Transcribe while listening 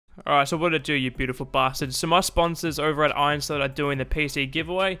Alright, so what did it do, you beautiful bastards? So my sponsors over at Ironslot are doing the PC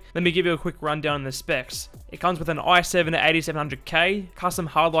giveaway. Let me give you a quick rundown on the specs. It comes with an i7 8700K, custom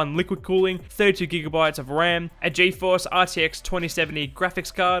hardline liquid cooling, 32GB of RAM, a GeForce RTX 2070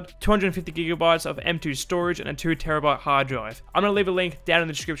 graphics card, 250GB of M2 storage, and a 2TB hard drive. I'm going to leave a link down in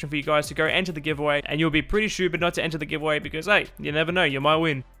the description for you guys to go enter the giveaway, and you'll be pretty stupid not to enter the giveaway because, hey, you never know, you might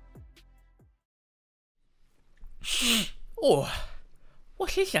win. Oh.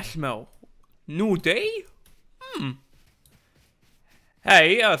 What is that smell? New day?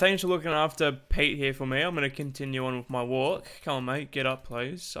 Hey, thanks for looking after Pete here for me. I'm going to continue on with my walk. Come on, mate. Get up,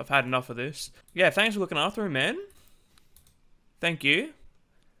 please. I've had enough of this. Yeah, thanks for looking after him, man. Thank you.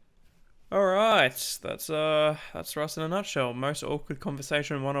 Alright, that's Russ in a nutshell. Most awkward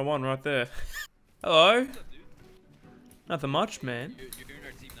conversation 101 right there. Hello? Nothing much, man. You're in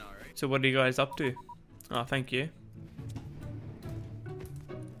our team now, right? So what are you guys up to? Oh, thank you.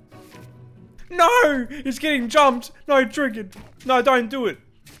 No! He's getting jumped! No, triggered! No, don't do it!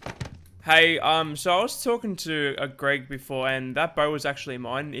 Hey, so I was talking to Greg before, and that bow was actually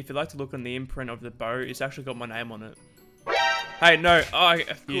mine. If you'd like to look on the imprint of the bow, it's actually got my name on it. Hey, no,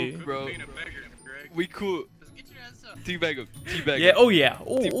 you. Cool, bro. We cool. Teabag him. Teabag him. Yeah, oh yeah.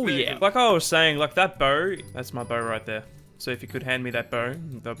 Oh yeah. Like I was saying, like that bow, that's my bow right there. So if you could hand me that bow,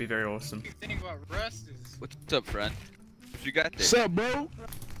 that'd be very awesome. The thing about Rust is... What's up, friend? What you got there? What's up, bro?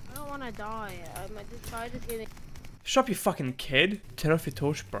 I don't wanna die. This guy just getting. Shut up, you fucking kid. Turn off your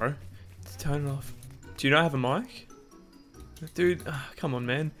torch, bro. Turn it off. Do you not have a mic? Dude, come on,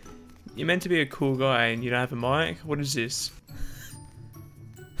 man. You're meant to be a cool guy and you don't have a mic? What is this?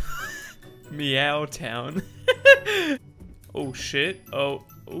 Meow Town. Oh shit. Oh.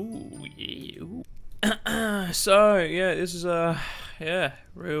 Ooh, yeah. Ooh. So, yeah, this is, yeah,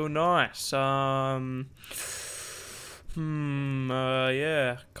 real nice. Yeah,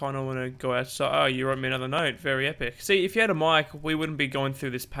 kind of want to go outside. Oh, you wrote me another note. Very epic. See, if you had a mic, we wouldn't be going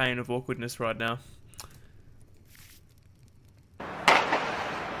through this pain of awkwardness right now.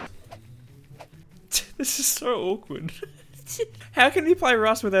 This is so awkward. How can you play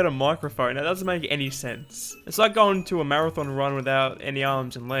Rust without a microphone? That doesn't make any sense. It's like going to a marathon run without any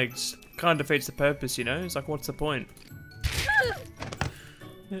arms and legs. Kind of defeats the purpose, you know? It's like, what's the point?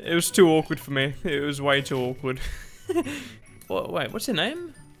 It was too awkward for me. It was way too awkward. Wait, what's your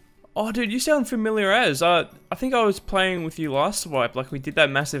name? Oh, dude, you sound familiar as. I think I was playing with you last wipe. Like, we did that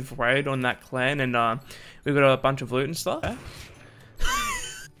massive raid on that clan, and we got a bunch of loot and stuff.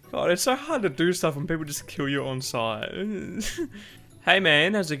 God, it's so hard to do stuff when people just kill you on sight. Hey,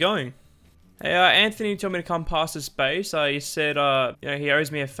 man, how's it going? Hey, Anthony told me to come past his base. He said, you know, he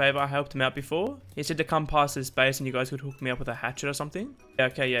owes me a favor. I helped him out before. He said to come past his base and you guys could hook me up with a hatchet or something. Yeah,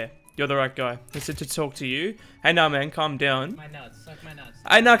 okay, yeah. You're the right guy. He said to talk to you. Hey, nah, man, calm down. My nuts. Suck my nuts.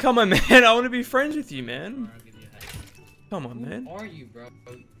 Hey, nah, come on, man. I want to be friends with you, man. I'll give you a hatchet. Come on, man. Who are you, bro?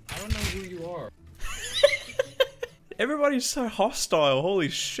 I don't know who you are. Everybody's so hostile. Holy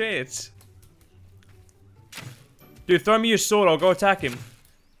shit. Dude, throw me your sword. I'll go attack him.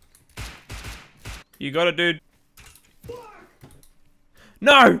 You got it, dude.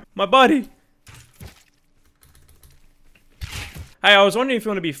 No! My buddy! Hey, I was wondering if you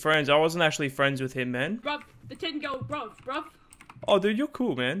want to be friends. I wasn't actually friends with him, man. Bruv, the tin go, bruv. Oh, dude, you're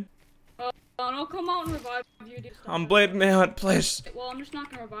cool, man. I'll come out and revive you, dude. I'm bleeding out, please. Well, I'm just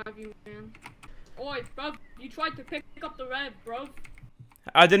not gonna revive you, man. Oi, bruv, you tried to pick up the red, bruv.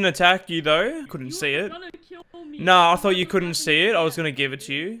 I didn't attack you, though. Couldn't see it. Gonna kill me. Nah, I thought you couldn't see it. I was gonna give it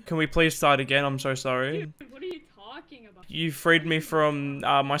to you. Can we please start again? I'm so sorry. Dude, what are you talking about? You freed me from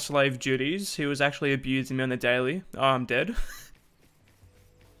my slave duties. He was actually abusing me on the daily. Oh, I'm dead.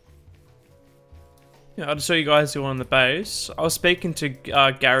 Yeah, I'll just show you guys who are on the base. I was speaking to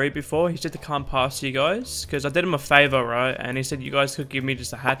Gary before. He said to come past you guys because I did him a favor, right? And he said you guys could give me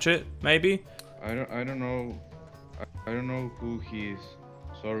just a hatchet, maybe. I don't know. I don't know who he is.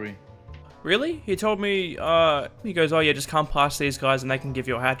 Sorry. Really? He told me. He goes, oh yeah, just come past these guys and they can give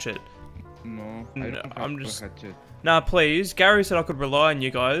you a hatchet. No, I don't have a hatchet. Nah, please. Gary said I could rely on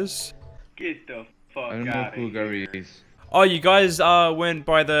you guys. Get the fuck I don't know who Gary is. Oh, you guys went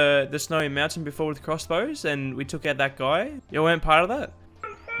by the snowy mountain before with crossbows and we took out that guy? You weren't part of that?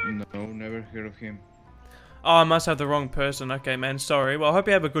 No, never heard of him. Oh, I must have the wrong person. Okay, man, sorry. Well, I hope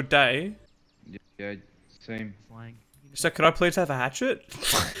you have a good day. Yeah, same. So, could I please have a hatchet?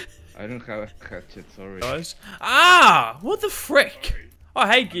 I don't have a hatchet, sorry. Guys. Ah! What the frick? Oh,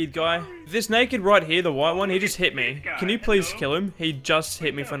 hey, geared guy. This naked right here, the white one, he just hit me. Can you please kill him? He just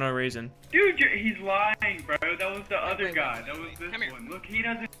hit me for no reason. Dude, he's lying, bro. That was the other guy. That was this one. Look, he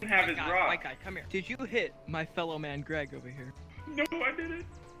doesn't have his rock. White guy, come here. Did you hit my fellow man Greg over here? No, I didn't.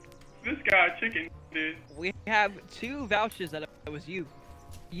 This guy chicken, dude. We have 2 vouchers that it was you.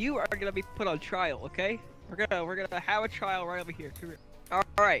 You are gonna be put on trial, okay? We're gonna have a trial right over here. Come here. All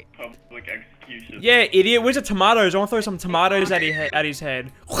right. Public execution. Yeah, idiot. Where's the tomatoes? I want to throw some tomatoes at his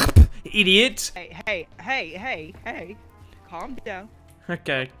head. Idiot. Hey. Calm down.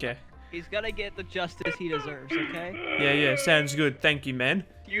 Okay. He's gonna get the justice he deserves, okay? Yeah. Sounds good. Thank you, man.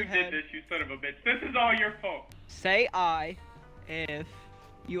 You did this, you son of a bitch. This is all your fault. Say I if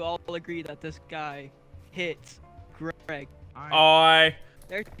you all agree that this guy hits Greg. I.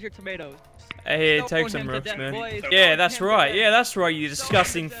 There's your tomatoes. Here, Don't take want some him to rooks, death, man. boys. Yeah, Don't that's want him to right. death. Yeah, that's right, you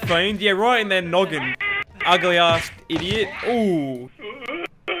disgusting fiend. Yeah, right in their noggin. Ugly ass idiot. Ooh.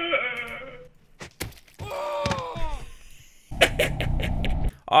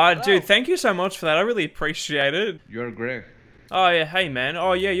 Dude, thank you so much for that. I really appreciate it. You're Greg. Oh, yeah, hey, man.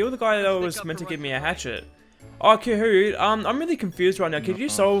 Oh, yeah, you're the guy that was meant to give me a hatchet. Oh, Kahoot, I'm really confused right now. Could you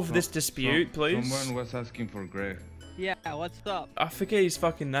solve this dispute, please? Someone was asking for Greg. Yeah, what's up? I forget his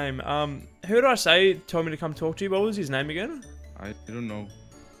fucking name. Who did I say told me to come talk to you? What was his name again? I don't know.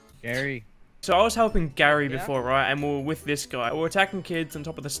 Gary. So I was helping Gary Yeah? before, right? And we were with this guy. We were attacking kids on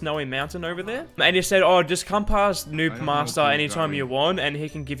top of the snowy mountain over there. And he said, oh, just come past Noob don't know Master who's anytime Gary. you want, and he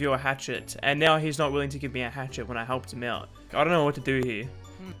can give you a hatchet. And now he's not willing to give me a hatchet when I helped him out. I don't know what to do here.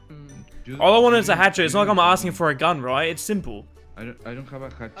 All I want is a hatchet. It's not like I'm asking for a gun, right? It's simple. I don't have a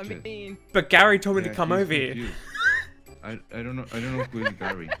hatchet. I mean, But Gary told me to Yeah, come he's over here. confused. I don't know who is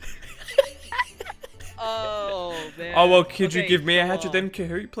Gary. oh man. Oh, well, could you Okay, give me a so, hatchet then,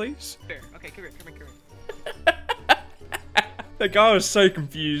 Kahoot, please? Here. Okay, come here. The guy was so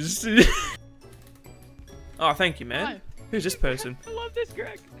confused. Oh, thank you, man. Who's this person? I love this,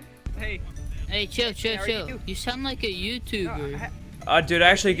 Greg. Hey. Hey, chill. How are you? You sound like a YouTuber. Dude, I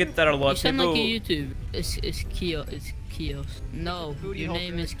actually get that a lot. You sound People... like a YouTuber. It's Kyous. It's Kyous. No, Booty your hole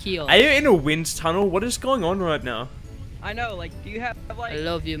name Greg. is Kyous. Are you in a wind tunnel? What is going on right now? I know. Like, do you have like? I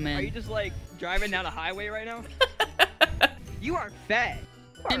love you, Are you man. just like driving down a highway right now? You are fat.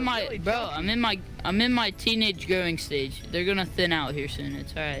 You are In my really bro, chunky. I'm in my teenage growing stage. They're gonna thin out here soon.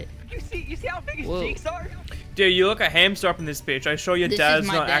 It's alright. You see how big his Whoa. cheeks are? Dude, you look a hamster up in this bitch. I sure your This is dad's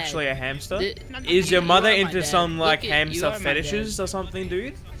my not dad. actually a hamster. Th- Is your You mother are my into dad. some like Look at- you hamster are my fetishes or something,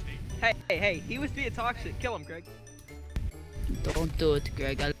 dude? Hey, he was being toxic. Kill him, Greg. Don't do it,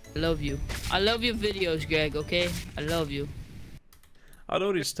 Greg. I love you. I love your videos, Greg. Okay, I love you. I know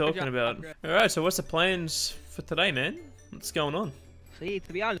what he's talking about. Alright, so what's the plans for today, man? What's going on? See,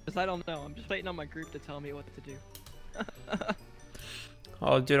 to be honest, I don't know. I'm just waiting on my group to tell me what to do.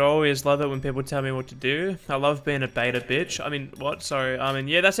 Oh, dude, I always love it when people tell me what to do. I love being a beta bitch. I mean, what? Sorry. I mean,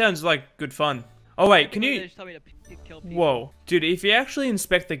 yeah, that sounds like good fun. Oh, wait, can They you... just tell me to kill people. Whoa. Dude, if you actually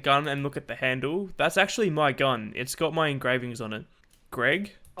inspect the gun and look at the handle, that's actually my gun. It's got my engravings on it.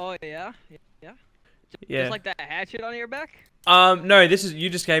 Greg? Oh yeah. Yeah. Just like that hatchet on your back. No, this is... You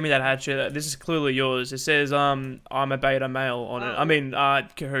just gave me that hatchet. This is clearly yours. It says, I'm a beta male on it. I mean,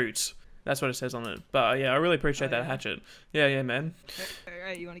 Cahoots. That's what it says on it. But, yeah, I really appreciate that yeah? hatchet. Yeah, man.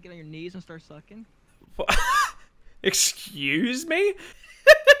 Alright, you want to get on your knees and start sucking? Excuse me?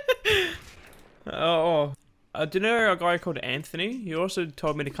 Oh. Do you know a guy called Anthony? He also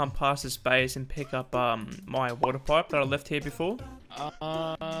told me to come past his base and pick up my water pipe that I left here before.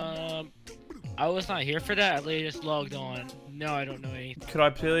 I was not here for that. I literally just logged on. No, I don't know anything. Could I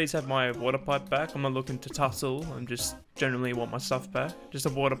please have my water pipe back? I'm not looking to tussle. I'm just generally want my stuff back. Just a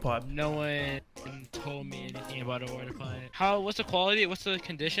water pipe. No one told me anything about a water pipe. What's the quality? What's the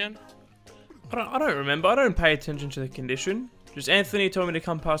condition? I don't remember. I don't pay attention to the condition. Just Anthony told me to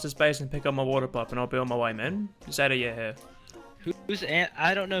come past his base and pick up my water pipe, and I'll be on my way, man. Just out of your hair.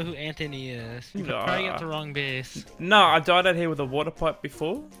 I don't know who Anthony is. You probably got the wrong base. No, I died out here with a water pipe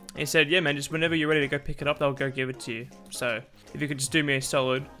before. He said, yeah, man, just whenever you're ready to go pick it up, they'll go give it to you. So, if you could just do me a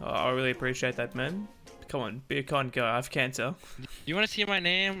solid, I really appreciate that, man. Come on, be a kind guy. I have cancer. You want to see my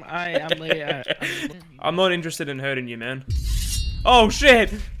name? I'm late. I'm not interested in hurting you, man. Oh,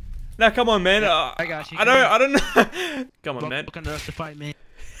 shit! Now, come on, man. I got you. I don't know. Come on, man. Welcome to us to fight, man.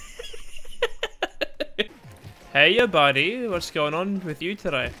 Hey, ya, buddy. What's going on with you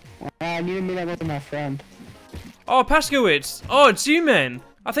today? I need to meet up with my friend. Oh, Paskowitz. Oh, it's you, man.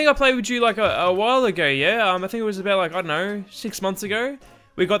 I think I played with you like a while ago, yeah? I think it was about like, I don't know, 6 months ago.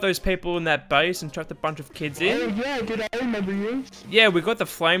 We got those people in that base and chucked a bunch of kids Oh in. yeah, dude, I remember you. Yeah, we got the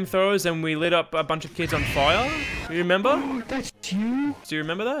flamethrowers and we lit up a bunch of kids on fire. You remember? Oh, that's you? Do you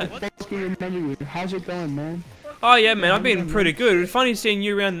remember that? I fucking remember you. How's it going, man? Oh yeah, man, I've been pretty good. It's funny seeing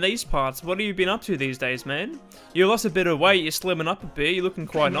you around these parts. What have you been up to these days, man? You lost a bit of weight, you're slimming up a bit, you're looking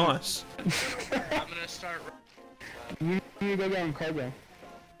quite nice. I'm gonna start. You need to go down cargo.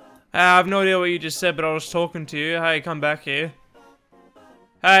 I have no idea what you just said, but I was talking to you. Hey, come back here.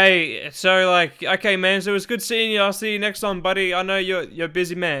 Hey, so like, okay, man. So it was good seeing you. I'll see you next time, buddy. I know you're a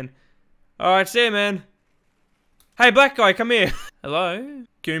busy man. All right, see you, man. Hey, black guy, come here. Hello,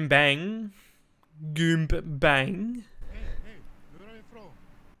 Goom bang, Goom bang. Where are you from?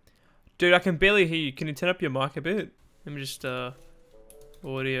 Dude, I can barely hear you. Can you turn up your mic a bit? Let me just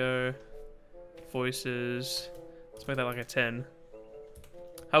audio, voices. Let's make that like a 10.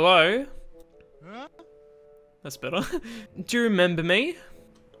 Hello. Huh? That's better. Do you remember me?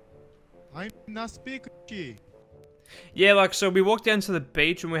 I'm not speaking. Yeah, like, so we walked down to the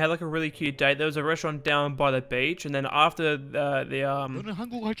beach and we had like a really cute date. There was a restaurant down by the beach, and then after 너는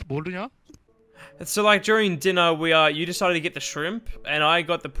한국어 할 줄 모르냐? so like during dinner you decided to get the shrimp and I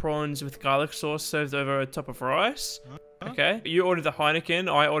got the prawns with garlic sauce served over a top of rice. Huh? Okay. You ordered the Heineken,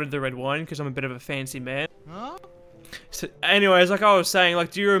 I ordered the red wine because I'm a bit of a fancy man. Huh? So anyways, like I was saying,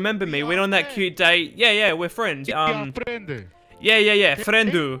 like, do you remember me? We went on that friends. cute date. Yeah, we're friends. We are friend. Yeah,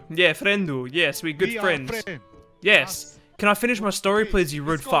 friendu. Yeah, friendu. Yes, we're good We friends. Are friend. Yes. Can I finish my story, please, you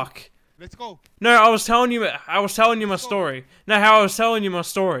rude let's go. fuck? Let's go. No, I was telling you my story. No, how I was telling you my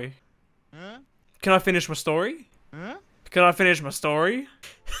story. Huh? Can I finish my story? Huh? Can I finish my story?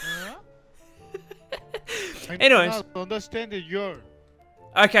 Huh? I Anyways. do not understand your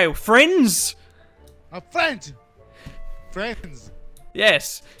Okay, friends? friends. Friends.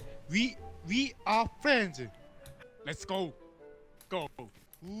 Yes. We are friends. Let's go. Go.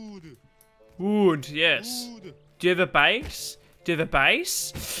 Good. Wood, yes. Good. Do you have a base? Do you have a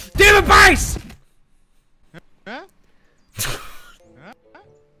base? Do you have a base? Huh?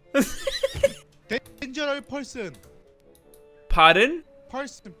 Dangerous person. Pardon?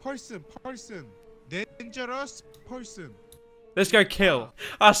 Person. Dangerous person. Let's go kill.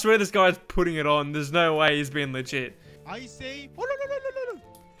 I swear this guy's putting it on. There's no way he's being legit. I say, oh, no.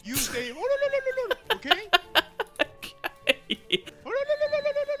 You say, oh, no. Okay? Okay.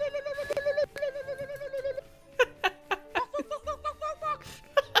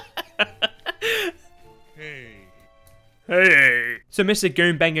 Hey. So Mr.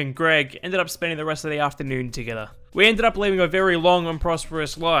 Goombang and Greg ended up spending the rest of the afternoon together. We ended up living a very long and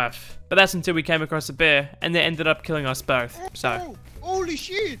prosperous life, but that's until we came across a bear and they ended up killing us both. So. Oh, holy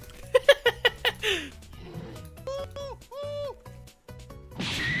shit!